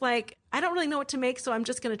just like, I don't really know what to make, so I'm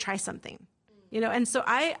just going to try something. And so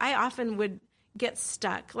I often would get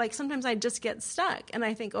stuck. Like sometimes I just get stuck and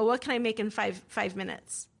I think, oh, what can I make in five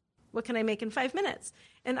minutes? What can I make in 5 minutes?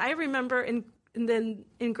 And I remember in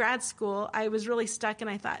grad school, I was really stuck and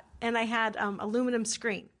I had aluminum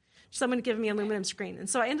screen. Someone gave me aluminum screen. And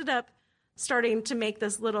so I ended up starting to make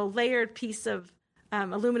this little layered piece of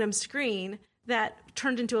aluminum screen that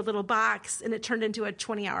turned into a little box, and it turned into a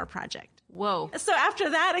 20-hour project. Whoa. So after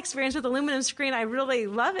that experience with aluminum screen, I really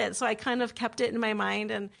love it. So I kind of kept it in my mind,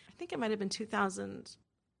 and I think it might have been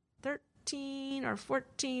 2013 or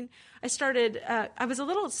 14. I started, I was a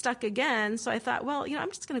little stuck again, so I thought, well, I'm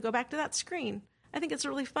just going to go back to that screen. I think it's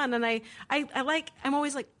really fun, and I'm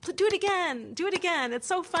always like, do it again. It's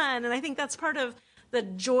so fun, and I think that's part of the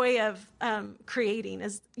joy of creating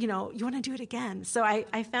is, you want to do it again. So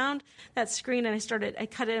I found that screen and I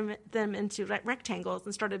cut them into rectangles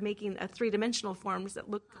and started making 3-dimensional forms that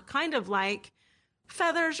look kind of like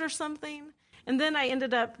feathers or something. And then I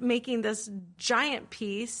ended up making this giant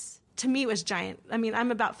piece. To me, it was giant. I mean,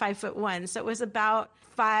 I'm about 5'1", so it was about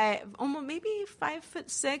maybe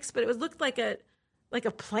 5'6", but it looked like a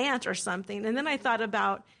plant or something. And then I thought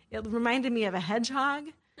about, it reminded me of a hedgehog.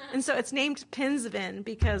 And so it's named Pinsvin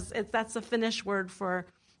because that's the Finnish word for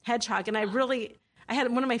hedgehog. And I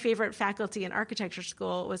had one of my favorite faculty in architecture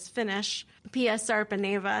school was Finnish, Pia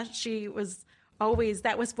Sarpaneva.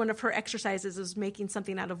 That was one of her exercises, was making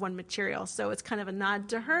something out of one material. So it's kind of a nod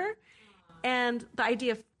to her. And the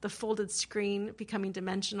idea of the folded screen becoming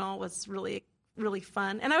dimensional was really, really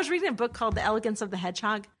fun. And I was reading a book called The Elegance of the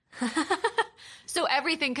Hedgehog. So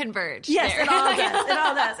everything converged. Yes, there. It all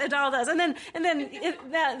does. It all does. And then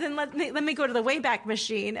let me go to the Wayback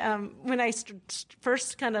Machine. When I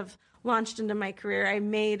first kind of launched into my career,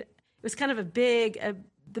 it was kind of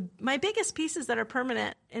my biggest pieces that are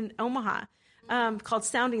permanent in Omaha, called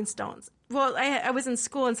Sounding Stones. Well, I was in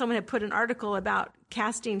school and someone had put an article about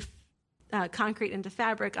casting concrete into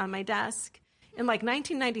fabric on my desk in like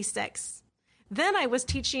 1996. Then I was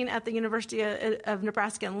teaching at the University of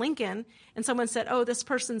Nebraska in Lincoln, and someone said, "Oh, this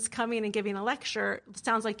person's coming and giving a lecture.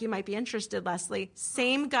 Sounds like you might be interested, Leslie."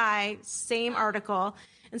 Same guy, same article.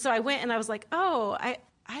 And so I went and I was like, "Oh,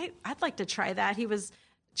 I'd like to try that." He was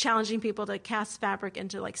challenging people to cast fabric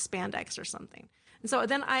into like spandex or something. And so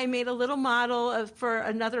then I made a little model for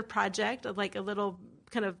another project, of like a little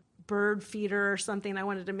kind of bird feeder or something I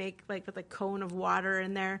wanted to make, like with a cone of water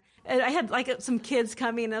in there. And I had like some kids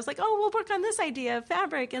coming, and I was like, "Oh, we'll work on this idea of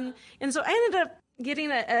fabric." And so I ended up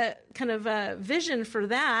getting a kind of a vision for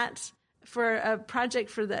that, for a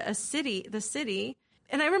project for the city.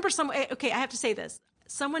 And I remember I have to say this.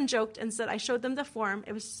 Someone joked and said I showed them the form.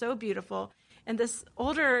 It was so beautiful. And this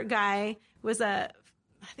older guy was a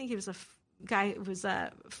guy who was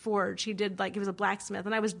a forge. He was a blacksmith,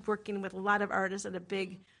 and I was working with a lot of artists at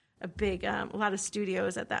a lot of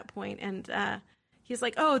studios at that point. And he's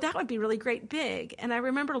like, "Oh, that would be really great big." And I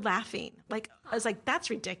remember laughing. Like, I was like, "That's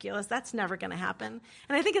ridiculous. That's never going to happen."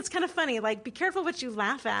 And I think it's kind of funny. Like, be careful what you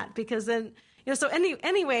laugh at, because then, so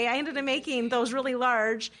anyway, I ended up making those really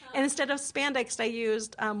large. And instead of spandex, I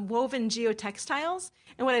used woven geotextiles.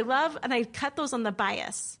 And what I love, and I cut those on the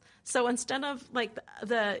bias. So instead of like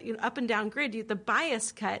the up and down grid, the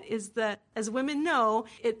bias cut is as women know,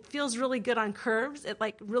 it feels really good on curves. It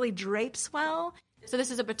like really drapes well. So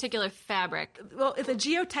this is a particular fabric. Well, the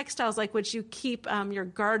geotextiles, like which you keep your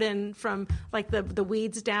garden from like the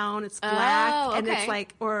weeds down, it's black, and it's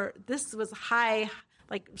like, or this was high,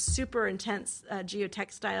 like super intense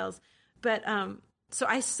geotextiles. But so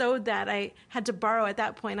I sewed that. I had to borrow at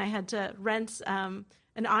that point. I had to rent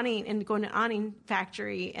an awning and go in an awning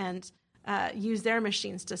factory and use their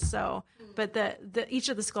machines to sew. But each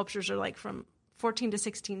of the sculptures are like from 14 to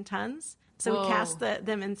 16 tons. So we cast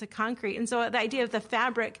them into concrete. And so the idea of the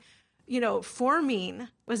fabric, forming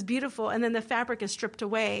was beautiful. And then the fabric is stripped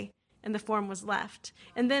away and the form was left.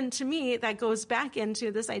 And then to me, that goes back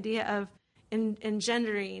into this idea of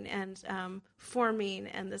engendering and forming,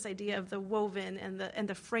 and this idea of the woven and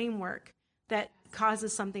the framework that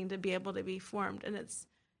causes something to be able to be formed. And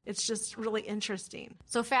it's just really interesting.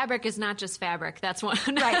 So fabric is not just fabric. That's one.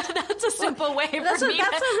 Right. That's a simple way for me. That's a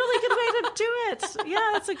really good way to do it. Yeah,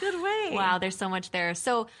 that's a good way. Wow, there's so much there.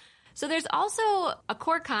 So there's also a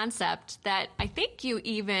core concept that I think you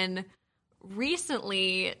even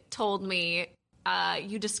recently told me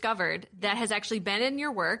you discovered that has actually been in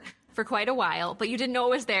your work for quite a while, but you didn't know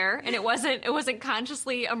it was there, and it wasn't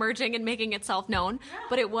consciously emerging and making itself known,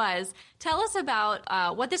 but it was. Tell us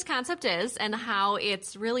about what this concept is and how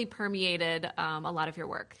it's really permeated a lot of your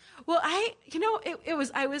work. Well, I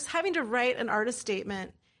was having to write an artist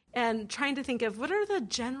statement and trying to think of what are the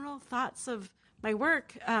general thoughts of my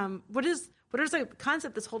work. What is a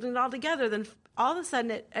concept that's holding it all together? Then all of a sudden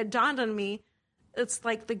it dawned on me, it's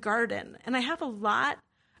like the garden, and I have a lot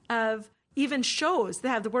of even shows that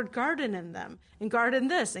have the word garden in them, and garden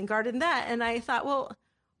this and garden that. And I thought, well,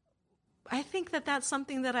 I think that that's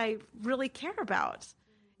something that I really care about.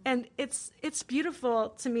 And it's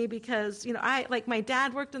beautiful to me because, my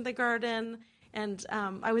dad worked in the garden, and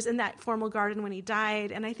I was in that formal garden when he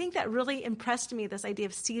died. And I think that really impressed me, this idea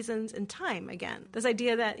of seasons and time again. This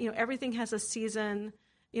idea that, everything has a season,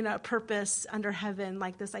 a purpose under heaven,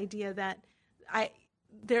 like this idea that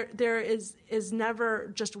there is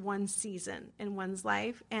never just one season in one's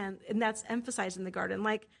life, and that's emphasized in the garden,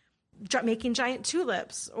 like making giant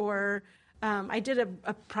tulips, or I did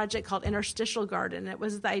a project called Interstitial Garden. It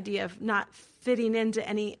was the idea of not fitting into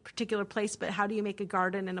any particular place, but how do you make a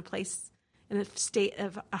garden in a place, in a state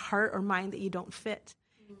of a heart or mind that you don't fit,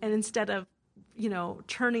 and instead of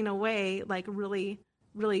turning away, like really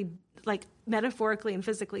like metaphorically and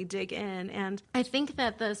physically dig in. And I think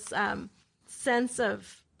that this sense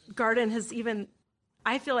of garden has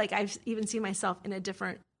I feel like I've even seen myself in a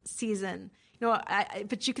different season.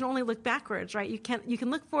 But you can only look backwards, right? You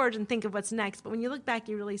can look forward and think of what's next, but when you look back,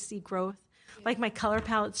 you really see growth. Yeah. Like my color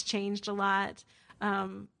palette's changed a lot.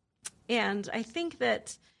 And I think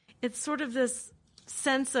that it's sort of this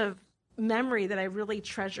sense of memory that I really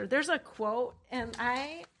treasure. There's a quote, and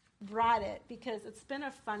I brought it because it's been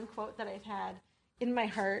a fun quote that I've had in my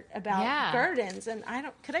heart about gardens, and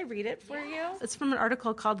could I read it for you? It's from an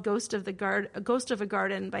article called Ghost of a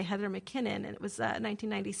Garden by Heather McKinnon, and it was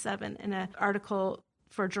 1997 in an article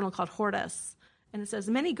for a journal called Hortus. And it says,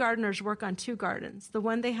 many gardeners work on two gardens, the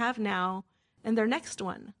one they have now and their next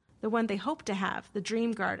one, the one they hope to have, the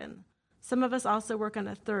dream garden. Some of us also work on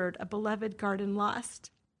a third, a beloved garden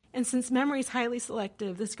lost. And since memory is highly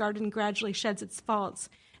selective, this garden gradually sheds its faults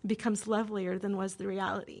and becomes lovelier than was the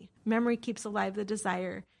reality. Memory keeps alive the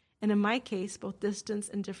desire. And in my case, both distance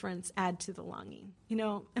and difference add to the longing.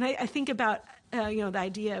 And I think about, the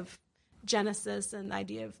idea of Genesis and the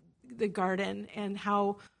idea of the garden and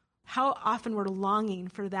how often we're longing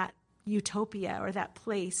for that utopia or that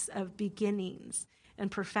place of beginnings and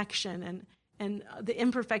perfection, and the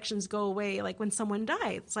imperfections go away. Like when someone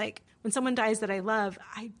dies, when someone dies that I love,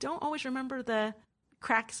 I don't always remember the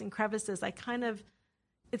cracks and crevices.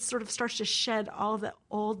 It sort of starts to shed all the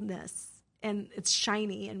oldness, and it's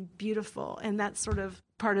shiny and beautiful. And that's sort of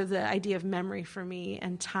part of the idea of memory for me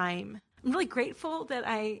and time. I'm really grateful that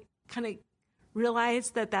I kind of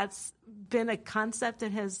realized that that's been a concept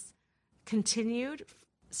that has continued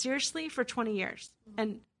seriously for 20 years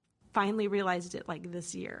and finally realized it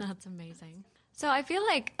this year. That's amazing. So I feel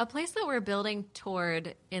like a place that we're building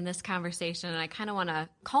toward in this conversation, and I kind of want to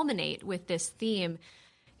culminate with this theme,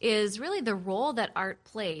 is really the role that art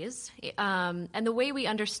plays and the way we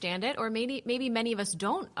understand it, or maybe many of us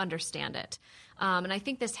don't understand it. And I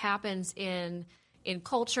think this happens in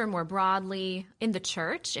culture more broadly, in the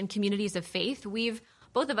church, in communities of faith.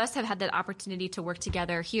 Both of us have had that opportunity to work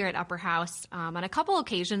together here at Upper House on a couple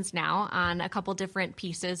occasions now on a couple different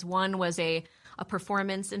pieces. One was a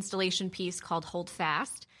performance installation piece called Hold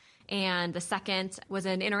Fast, and the second was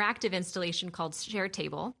an interactive installation called Share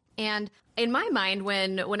Table. And in my mind,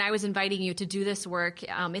 when I was inviting you to do this work,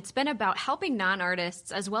 it's been about helping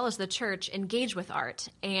non-artists as well as the church engage with art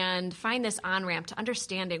and find this on-ramp to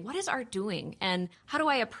understanding what is art doing and how do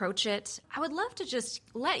I approach it. I would love to just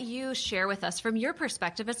let you share with us from your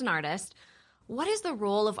perspective as an artist, what is the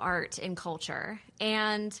role of art in culture?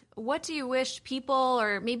 And what do you wish people,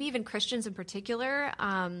 or maybe even Christians in particular,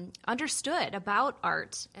 understood about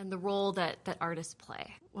art and the role that artists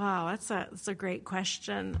play? Wow, that's a great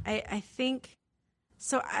question. I think,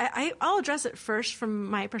 so I'll address it first from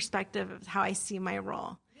my perspective of how I see my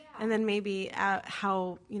role. Yeah. And then maybe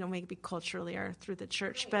how, maybe culturally or through the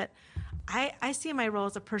church. But I see my role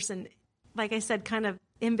as a person, like I said, kind of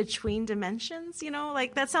in between dimensions,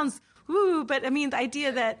 that sounds woo, but I mean, the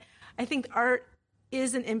idea that I think art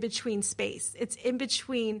is an in-between space. It's in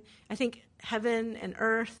between, I think, heaven and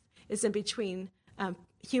earth is in between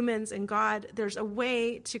humans and God. There's a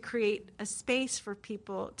way to create a space for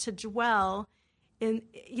people to dwell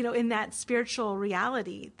in that spiritual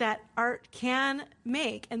reality that art can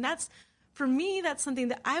make. And for me, that's something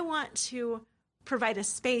that I want to provide a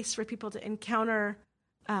space for people to encounter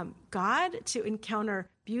God, to encounter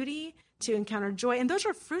beauty, to encounter joy. And those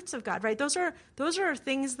are fruits of God, right? Those are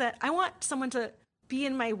things that I want someone to be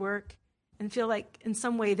in my work and feel like in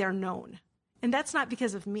some way they're known. And that's not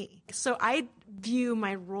because of me. So I view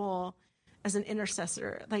my role as an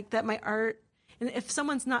intercessor, like that my art, and if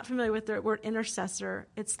someone's not familiar with the word intercessor,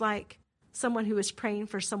 it's like someone who is praying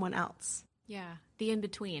for someone else. Yeah, the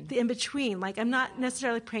in-between. The in-between. Like I'm not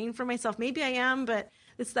necessarily praying for myself. Maybe I am, but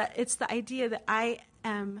it's the idea that I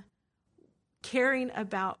am caring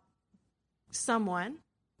about someone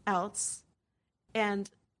else, and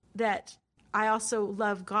that I also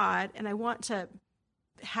love God, and I want to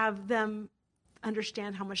have them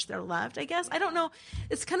understand how much they're loved, I guess. I don't know.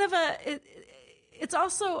 It's kind of it's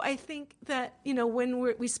also, I think that,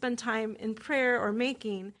 when we spend time in prayer or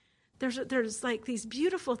making, there's like these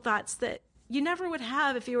beautiful thoughts that you never would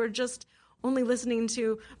have if you were just only listening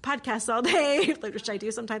to podcasts all day, which I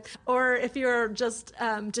do sometimes, or if you're just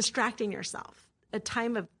distracting yourself. A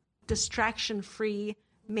time of distraction-free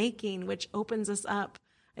making, which opens us up,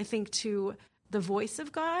 I think, to the voice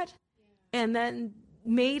of God. Yeah. And then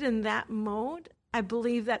made in that mode, I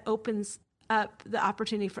believe that opens up the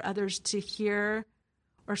opportunity for others to hear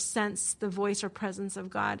or sense the voice or presence of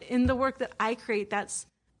God. In the work that I create, that's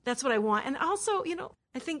what I want. And also,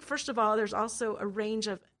 I think, first of all, there's also a range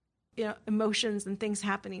of emotions and things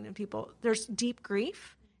happening in people. There's deep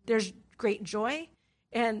grief. There's great joy.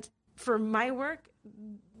 And for my work,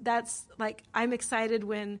 that's like, I'm excited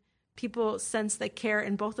when people sense they care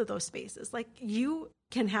in both of those spaces. Like, you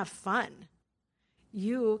can have fun.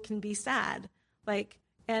 You can be sad.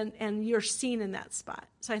 And you're seen in that spot.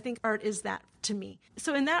 So I think art is that to me.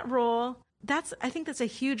 So in that role, I think that's a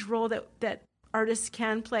huge role that artists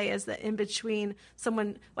can play, as the in-between,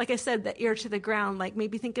 someone, like I said, the ear to the ground, like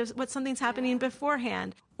maybe think of what something's happening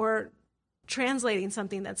beforehand, or translating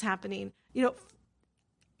something that's happening.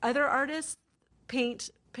 Other artists paint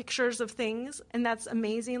pictures of things, and that's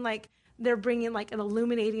amazing. Like, they're bringing like an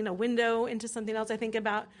illuminating a window into something else. I think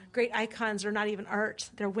about great icons are not even art,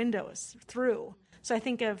 they're windows through. So I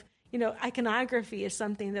think of, iconography is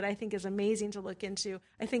something that I think is amazing to look into.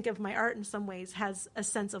 I think of my art in some ways has a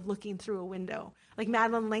sense of looking through a window. Like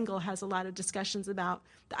Madeleine L'Engle has a lot of discussions about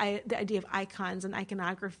the idea of icons and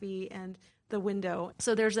iconography and the window.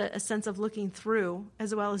 So there's a sense of looking through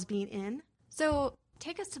as well as being in. So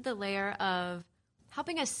take us to the layer of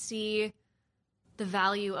helping us see the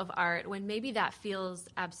value of art when maybe that feels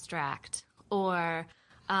abstract, or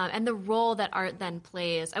and the role that art then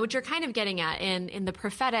plays, which you're kind of getting at in the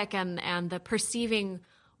prophetic and the perceiving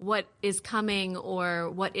what is coming or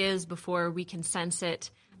what is before we can sense it,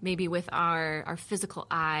 maybe with our physical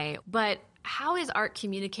eye. But how is art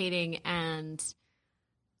communicating and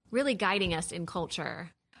really guiding us in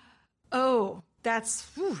culture? Oh, that's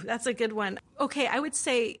a good one. Okay, I would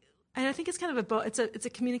say, and I think it's kind of it's a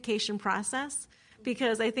communication process,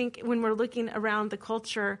 because I think when we're looking around the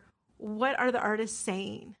culture, what are the artists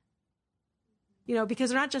saying? Because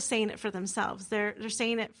they're not just saying it for themselves. They're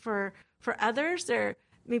saying it for others. They're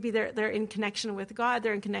in connection with God.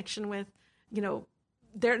 They're in connection with,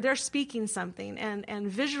 they're speaking something. And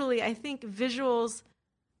visually, I think visuals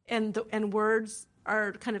and words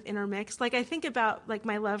are kind of intermixed. Like I think about like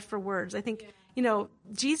my love for words. I think,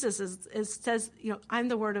 Jesus says, I'm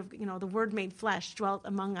the word of, the word made flesh dwelt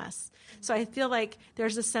among us. So I feel like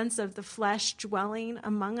there's a sense of the flesh dwelling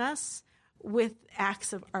among us with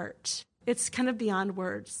acts of art. It's kind of beyond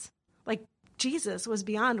words. Like Jesus was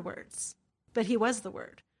beyond words, but he was the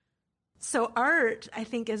word. So art, I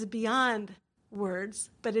think, is beyond words,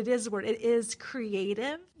 but it is word. It is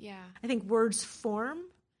creative. Yeah. I think words form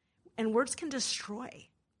and words can destroy.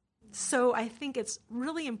 So I think it's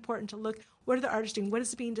really important to look, what are the artists doing? What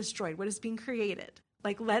is being destroyed? What is being created?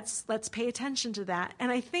 Like, let's pay attention to that.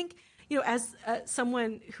 And I think, as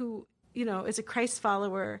someone who, is a Christ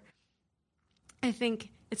follower, I think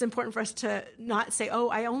it's important for us to not say, oh,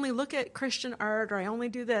 I only look at Christian art or I only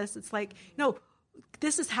do this. It's like, no,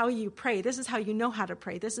 this is how you pray. This is how you know how to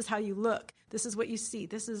pray. This is how you look. This is what you see.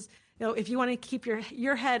 This is, if you want to keep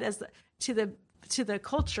your head to the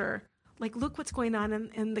culture, like look what's going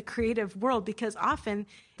on in the creative world, because often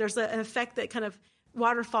there's an effect that kind of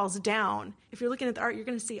waterfalls down. If you're looking at the art, you're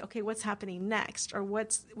going to see, okay, what's happening next or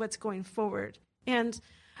what's going forward. And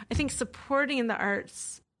I think supporting the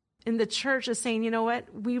arts in the church is saying, you know what,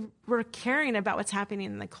 we're caring about what's happening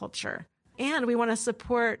in the culture. And we want to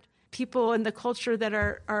support people in the culture that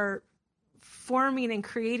are forming and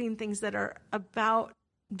creating things that are about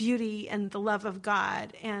beauty and the love of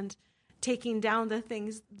God, and taking down the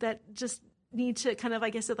things that just need to kind of,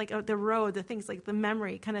 like I said, like the road, the things like the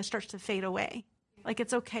memory kind of starts to fade away. Like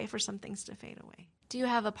it's okay for some things to fade away. Do you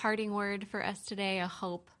have a parting word for us today, a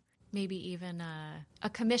hope, maybe even a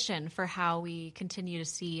commission for how we continue to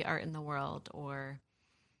see art in the world or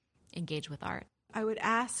engage with art? I would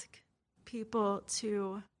ask people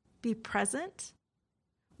to be present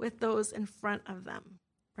with those in front of them,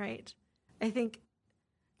 right? I think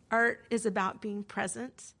art is about being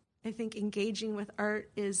present. I think engaging with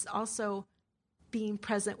art is also being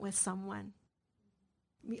present with someone,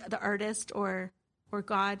 the artist or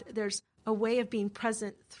God. There's a way of being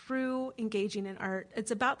present through engaging in art.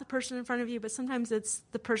 It's about the person in front of you, but sometimes it's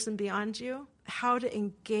the person beyond you. How to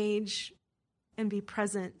engage and be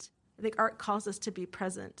present. I think art calls us to be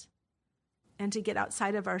present and to get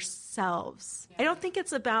outside of ourselves. I don't think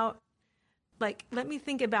it's about, like, let me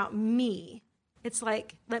think about me. It's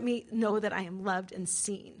like, let me know that I am loved and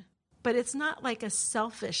seen. But it's not like a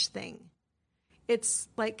selfish thing. It's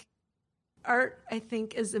like art, I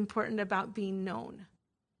think, is important about being known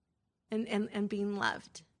and being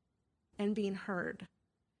loved and being heard.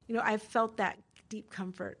 I've felt that deep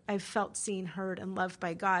comfort. I've felt seen, heard, and loved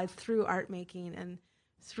by God through art making and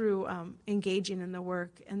through engaging in the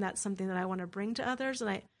work. And that's something that I want to bring to others.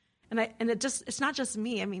 And it's not just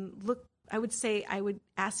me. I mean, look, I would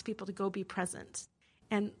ask people to go be present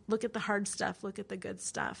and look at the hard stuff, look at the good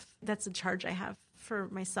stuff. That's a charge I have for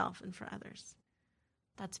myself and for others.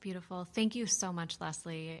 That's beautiful. Thank you so much,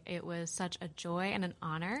 Leslie. It was such a joy and an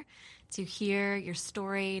honor to hear your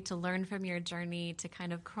story, to learn from your journey, to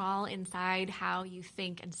kind of crawl inside how you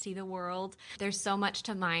think and see the world. There's so much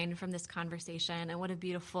to mine from this conversation, and what a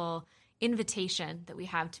beautiful invitation that we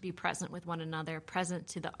have to be present with one another, present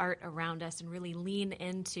to the art around us, and really lean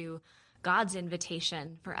into God's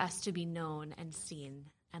invitation for us to be known and seen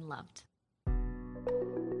and loved.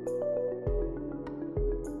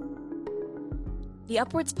 The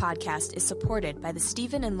Upwards podcast is supported by the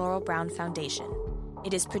Stephen and Laurel Brown Foundation.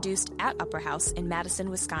 It is produced at Upper House in Madison,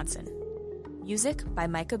 Wisconsin. Music by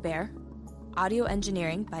Micah Bear, audio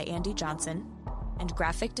engineering by Andy Johnson, and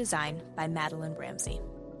graphic design by Madeline Ramsey.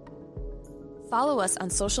 Follow us on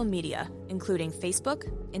social media, including Facebook,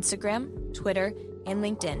 Instagram, Twitter, and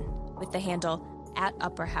LinkedIn with the handle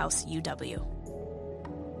 @UpperHouseUW.